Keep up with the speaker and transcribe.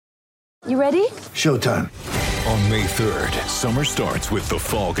You ready? Showtime. On May 3rd, summer starts with The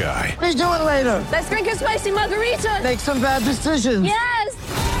Fall Guy. Let's do it later. Let's drink a spicy margarita. Make some bad decisions. Yes!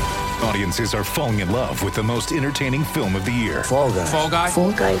 Audiences are falling in love with the most entertaining film of the year. Fall Guy. Fall Guy?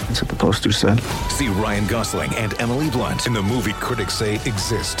 Fall guy. That's what the poster said. See Ryan Gosling and Emily Blunt in the movie critics say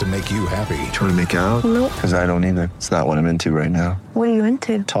exists to make you happy. Trying to make it out? Nope. Because I don't either. It's not what I'm into right now. What are you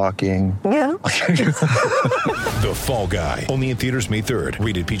into? Talking. Yeah. The Fall Guy. Only in theaters May 3rd.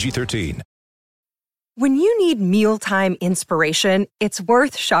 Rated PG-13. When you need mealtime inspiration, it's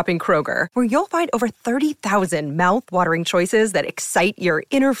worth shopping Kroger, where you'll find over 30,000 mouth-watering choices that excite your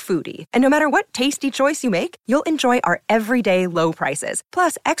inner foodie. And no matter what tasty choice you make, you'll enjoy our everyday low prices,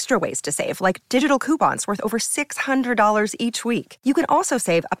 plus extra ways to save, like digital coupons worth over $600 each week. You can also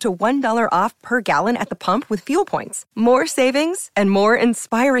save up to $1 off per gallon at the pump with fuel points. More savings and more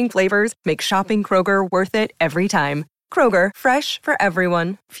inspiring flavors make shopping Kroger worth it every time. Kroger, fresh for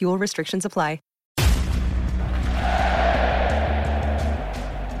everyone. Fuel restrictions apply.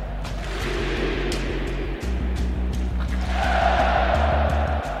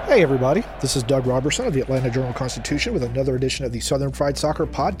 Hey everybody, this is Doug Robertson of the Atlanta Journal-Constitution with another edition of the Southern Fried Soccer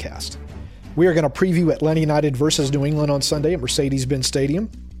Podcast. We are going to preview Atlanta United versus New England on Sunday at Mercedes-Benz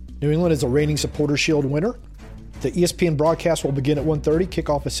Stadium. New England is the reigning Supporters Shield winner. The ESPN broadcast will begin at 1:30.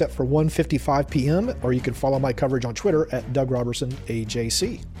 Kickoff is set for 1:55 p.m., or you can follow my coverage on Twitter at Doug Robertson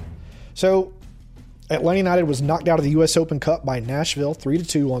AJC. So, Atlanta United was knocked out of the U.S. Open Cup by Nashville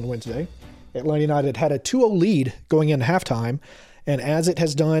 3-2 on Wednesday. Atlanta United had a 2-0 lead going into halftime, and as it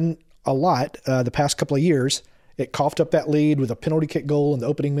has done a lot the past couple of years, it coughed up that lead with a penalty kick goal in the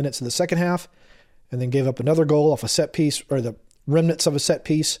opening minutes of the second half, and then gave up another goal off a set piece, or the remnants of a set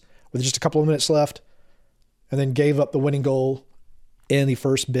piece, with just a couple of minutes left, and then gave up the winning goal in the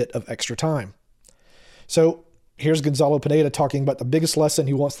first bit of extra time. So here's Gonzalo Pineda talking about the biggest lesson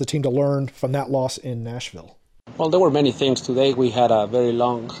he wants the team to learn from that loss in Nashville. Well, there were many things today. We had a very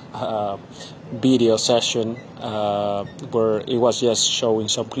long video session where it was just showing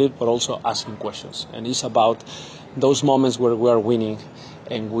some clips, but also asking questions. And it's about those moments where we are winning,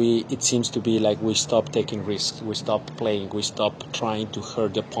 and it seems to be like we stopped taking risks, we stopped playing, we stopped trying to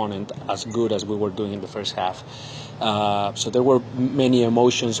hurt the opponent as good as we were doing in the first half. So there were many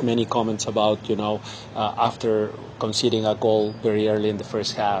emotions, many comments about, after conceding a goal very early in the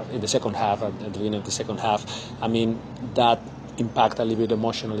second half, at the beginning of the second half, I mean, that impacted a little bit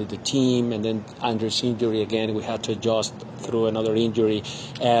emotionally the team. And then Andrew's injury again, we had to adjust through another injury.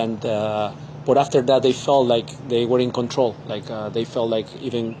 But after that, they felt like they were in control. They felt like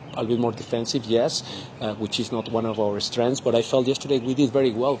even a little more defensive, yes, which is not one of our strengths. But I felt yesterday we did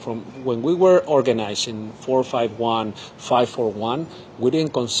very well. From when we were organized in 4-5-1, 5-4-1, we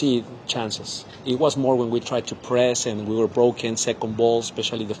didn't concede chances. It was more when we tried to press and we were broken, second ball,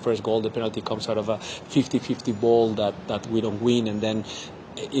 especially the first goal. The penalty comes out of a 50-50 ball that we don't win, and then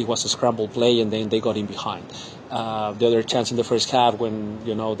it was a scramble play, and then they got in behind. The other chance in the first half when,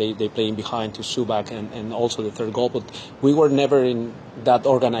 they play in behind to Subak and also the third goal. But we were never in that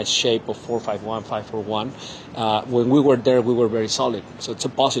organized shape of 4-5-1, 5-4-1. When we were there, we were very solid. So it's a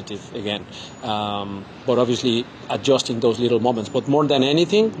positive again. But obviously adjusting those little moments. But more than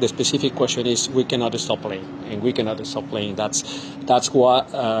anything, the specific question is we cannot stop playing. And we cannot stop playing. That's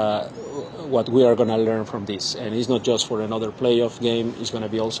what we are going to learn from this. And it's not just for another playoff game. It's going to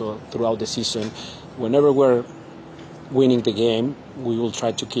be also throughout the season. Whenever we're winning the game, we will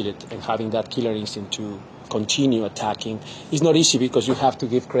try to kill it, and having that killer instinct to continue attacking is not easy because you have to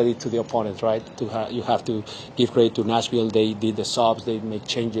give credit to the opponent, right? You have to give credit to Nashville. They did the subs, they make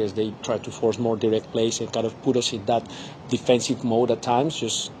changes, they try to force more direct plays and kind of put us in that defensive mode at times,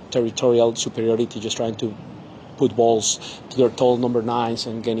 just territorial superiority, just trying to put balls to their tall number 9s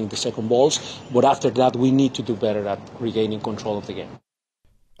and getting the second balls. But after that, we need to do better at regaining control of the game.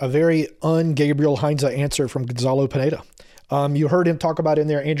 A very un-Gabriel Heinze answer from Gonzalo Pineda. You heard him talk about in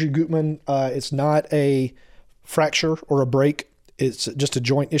there, Andrew Gutman. It's not a fracture or a break. It's just a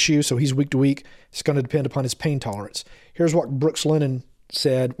joint issue, so he's week to week. It's going to depend upon his pain tolerance. Here's what Brooks Lennon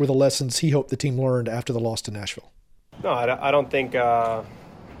said were the lessons he hoped the team learned after the loss to Nashville. No, I don't think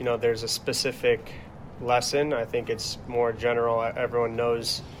there's a specific lesson. I think it's more general. Everyone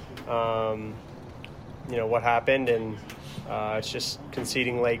knows what happened, and it's just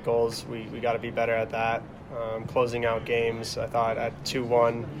conceding late goals. We got to be better at that. Closing out games, I thought at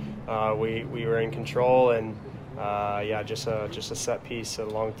 2-1 we were in control, and just a set piece, a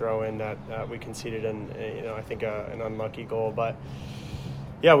long throw in that we conceded, and I think an unlucky goal. But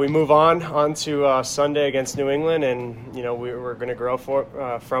yeah, we move on to Sunday against New England, and we're going to grow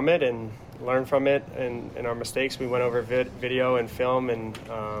from it, and learn from it and our mistakes. We went over video and film and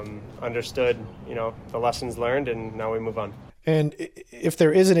understood, the lessons learned, and now we move on. And if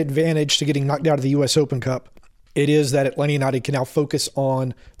there is an advantage to getting knocked out of the U.S. Open Cup, it is that Atlanta United can now focus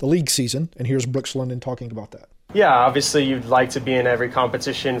on the league season. And here's Brooks London talking about that. Yeah, obviously you'd like to be in every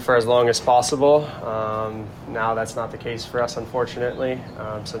competition for as long as possible. Now that's not the case for us, unfortunately.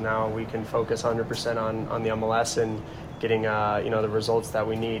 So now we can focus 100% on the MLS and getting the results that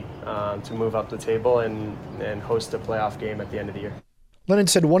we need to move up the table and host a playoff game at the end of the year. Lennon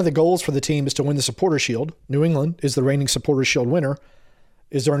said one of the goals for the team is to win the Supporters' Shield. New England is the reigning Supporters' Shield winner.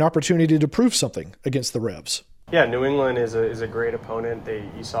 Is there an opportunity to prove something against the Revs? Yeah, New England is a great opponent.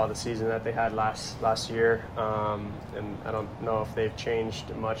 You saw the season that they had last year, and I don't know if they've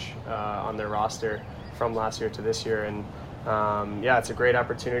changed much on their roster from last year to this year. And it's a great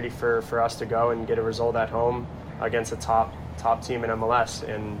opportunity for us to go and get a result at home against a top team in MLS.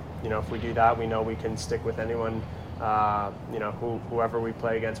 And if we do that, we know we can stick with anyone. Whoever we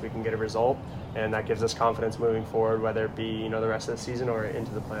play against, we can get a result, and that gives us confidence moving forward, whether it be the rest of the season or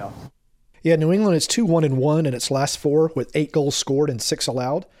into the playoffs. Yeah, New England is 2-1-1 in its last 4 with 8 goals scored and 6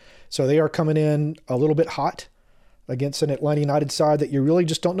 allowed. So they are coming in a little bit hot against an Atlanta United side that you really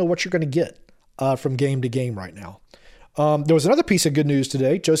just don't know what you're going to get from game to game right now. There was another piece of good news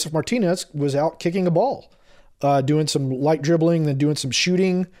today. Josef Martinez was out kicking a ball, doing some light dribbling, then doing some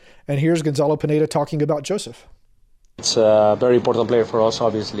shooting. And here's Gonzalo Pineda talking about Josef. It's a very important player for us,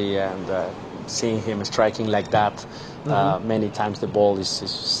 obviously, and seeing him striking like that many times the ball is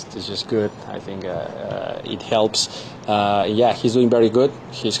just good. I think it helps. He's doing very good.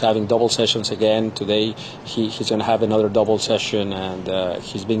 He's having double sessions again today. He's going to have another double session, and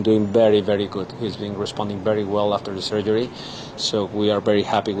he's been doing very, very good. He's been responding very well after the surgery, so we are very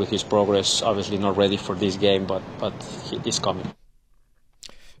happy with his progress. Obviously not ready for this game, but he's coming.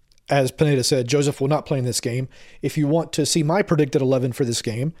 As Pineda said, Josef will not play in this game. If you want to see my predicted 11 for this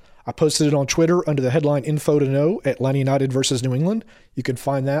game, I posted it on Twitter under the headline Info to Know, Atlanta United versus New England. You can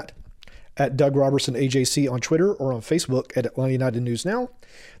find that at Doug Robertson AJC on Twitter or on Facebook at Atlanta United News Now.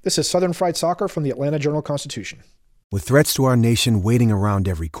 This is Southern Fried Soccer from the Atlanta Journal-Constitution. With threats to our nation waiting around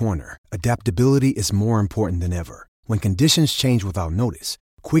every corner, adaptability is more important than ever. When conditions change without notice,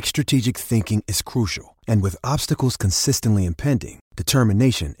 quick strategic thinking is crucial. And with obstacles consistently impending,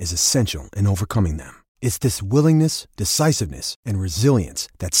 determination is essential in overcoming them. It's this willingness, decisiveness, and resilience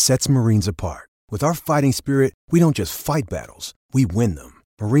that sets Marines apart. With our fighting spirit, we don't just fight battles, we win them.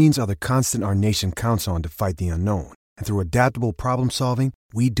 Marines are the constant our nation counts on to fight the unknown. And through adaptable problem solving,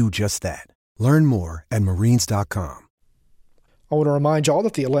 we do just that. Learn more at marines.com. I want to remind y'all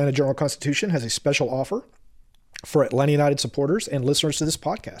that the Atlanta Journal-Constitution has a special offer for Atlanta United supporters and listeners to this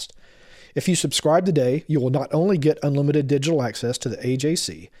podcast. If you subscribe today, you will not only get unlimited digital access to the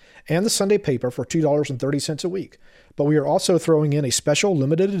AJC and the Sunday paper for $2.30 a week, but we are also throwing in a special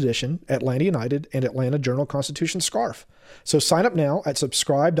limited edition Atlanta United and Atlanta Journal-Constitution scarf. So sign up now at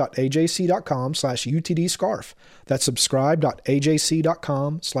subscribe.ajc.com/UTD-scarf. That's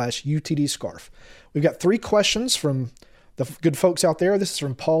subscribe.ajc.com/UTD scarf. We've got 3 questions from the good folks out there. This is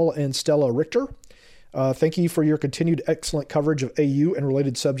from Paul and Stella Richter. Thank you for your continued excellent coverage of AU and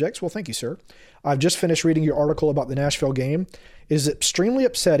related subjects. Well, thank you, sir. I've just finished reading your article about the Nashville game. It is extremely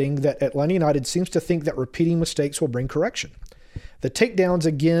upsetting that Atlanta United seems to think that repeating mistakes will bring correction. The takedowns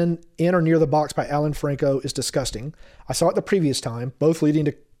again in or near the box by Alan Franco is disgusting. I saw it the previous time, both leading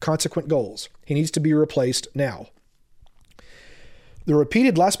to consequent goals. He needs to be replaced now. The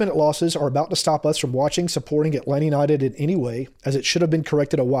repeated last-minute losses are about to stop us from watching, supporting Atlanta United in any way, as it should have been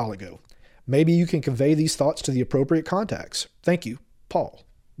corrected a while ago. Maybe you can convey these thoughts to the appropriate contacts. Thank you, Paul.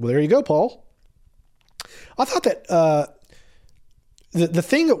 Well, there you go, Paul. I thought that the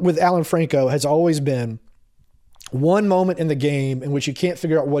thing with Alan Franco has always been one moment in the game in which you can't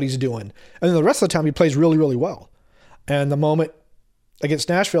figure out what he's doing. And then the rest of the time he plays really, really well. And the moment against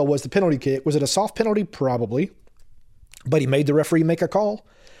Nashville was the penalty kick. Was it a soft penalty? Probably. But he made the referee make a call,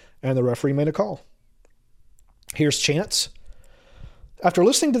 and the referee made a call. Here's Chance. After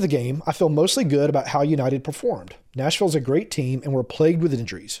listening to the game, I feel mostly good about how United performed. Nashville's a great team, and we're plagued with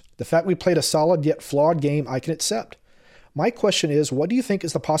injuries. The fact we played a solid yet flawed game, I can accept. My question is, what do you think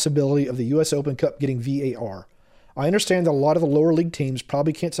is the possibility of the U.S. Open Cup getting VAR? I understand that a lot of the lower league teams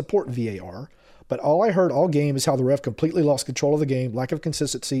probably can't support VAR, but all I heard all game is how the ref completely lost control of the game, lack of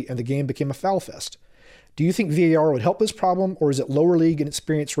consistency, and the game became a foul fest. Do you think VAR would help this problem, or is it lower league and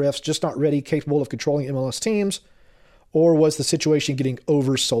experienced refs just not ready, capable of controlling MLS teams? Or was the situation getting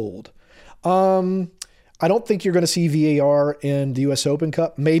oversold? I don't think you're going to see VAR in the U.S. Open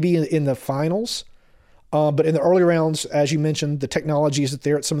Cup, maybe in the finals. But in the early rounds, as you mentioned, the technology isn't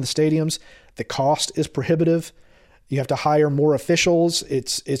there at some of the stadiums. The cost is prohibitive. You have to hire more officials.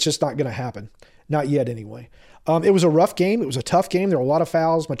 It's just not going to happen. Not yet, anyway. It was a rough game. It was a tough game. There were a lot of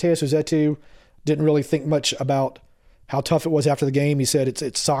fouls. Mateus Uzetu didn't really think much about how tough it was after the game. He said,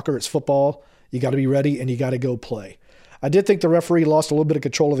 it's soccer, it's football. You got to be ready, and you got to go play. I did think the referee lost a little bit of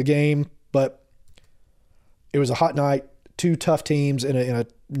control of the game, but it was a hot night, two tough teams in a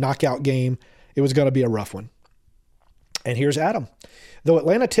knockout game. It was going to be a rough one. And here's Adam. Though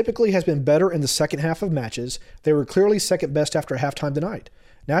Atlanta typically has been better in the second half of matches, they were clearly second best after halftime tonight.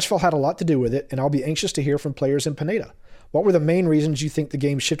 Nashville had a lot to do with it, and I'll be anxious to hear from players in Pineda. What were the main reasons you think the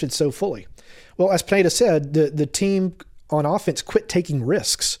game shifted so fully? Well, as Pineda said, the team on offense quit taking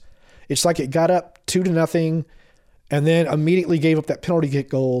risks. It's like it got up 2-0 and then immediately gave up that penalty kick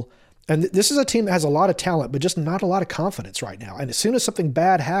goal. And this is a team that has a lot of talent, but just not a lot of confidence right now. And as soon as something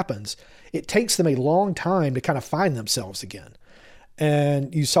bad happens, it takes them a long time to kind of find themselves again.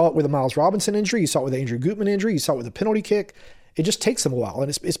 And you saw it with the Miles Robinson injury. You saw it with the Andrew Gutman injury. You saw it with the penalty kick. It just takes them a while. And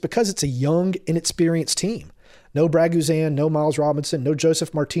it's because it's a young, inexperienced team. No Brad Guzan, no Miles Robinson, no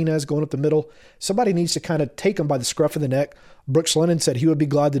Joseph Martinez going up the middle. Somebody needs to kind of take them by the scruff of the neck. Brooks Lennon said he would be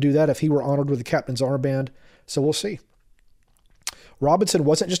glad to do that if he were honored with the captain's armband. So we'll see. Robinson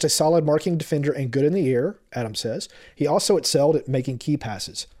wasn't just a solid marking defender and good in the air, Adam says. He also excelled at making key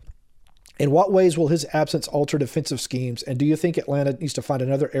passes. In what ways will his absence alter defensive schemes, and do you think Atlanta needs to find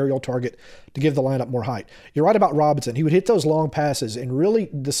another aerial target to give the lineup more height? You're right about Robinson. He would hit those long passes, and really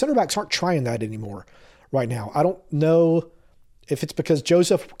the center backs aren't trying that anymore right now. I don't know if it's because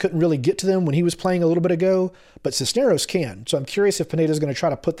Joseph couldn't really get to them when he was playing a little bit ago, but Cisneros can. So I'm curious if Pineda's going to try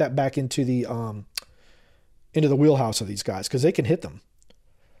to put that back into the wheelhouse of these guys, because they can hit them.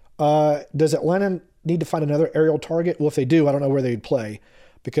 Does Atlanta need to find another aerial target? Well, if they do, I don't know where they'd play,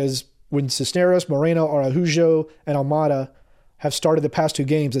 because when Cisneros, Moreno, Araujo, and Almada have started the past two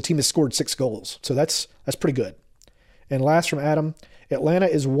games, the team has scored 6 goals. So that's pretty good. And last from Adam, Atlanta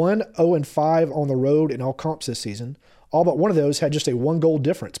is 1-0-5 on the road in all comps this season. All but one of those had just a 1-goal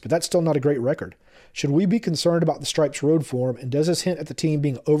difference, but that's still not a great record. Should we be concerned about the Stripes' road form, and does this hint at the team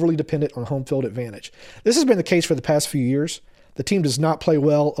being overly dependent on home field advantage? This has been the case for the past few years. The team does not play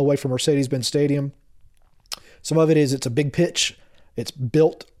well away from Mercedes-Benz Stadium. Some of it is it's a big pitch. It's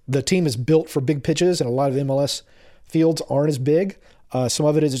built. The team is built for big pitches, and a lot of MLS fields aren't as big. Some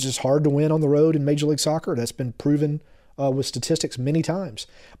of it is it's just hard to win on the road in Major League Soccer. That's been proven with statistics many times.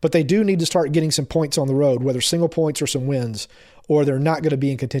 But they do need to start getting some points on the road, whether single points or some wins, or they're not going to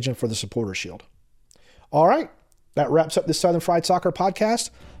be in contention for the Supporters' Shield. All right, that wraps up this Southern Fried Soccer podcast.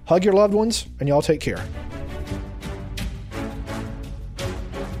 Hug your loved ones, and y'all take care.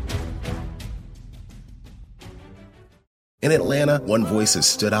 In Atlanta, one voice has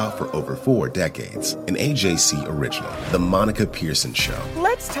stood out for over 4 decades. An AJC original, The Monica Pearson Show.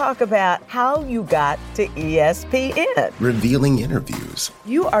 Let's talk about how you got to ESPN. Revealing interviews.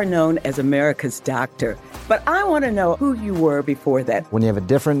 You are known as America's doctor, but I want to know who you were before that. When you have a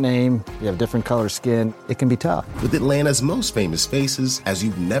different name, you have different color skin, it can be tough. With Atlanta's most famous faces as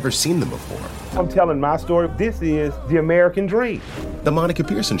you've never seen them before. I'm telling my story. This is the American dream. The Monica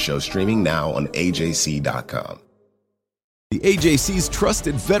Pearson Show, streaming now on AJC.com. The AJC's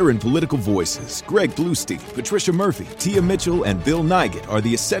trusted veteran political voices, Greg Bluestein, Patricia Murphy, Tia Mitchell, and Bill Nygut, are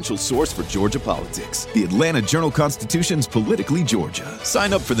the essential source for Georgia politics. The Atlanta Journal-Constitution's Politically Georgia.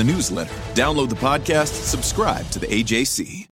 Sign up for the newsletter, download the podcast, subscribe to the AJC.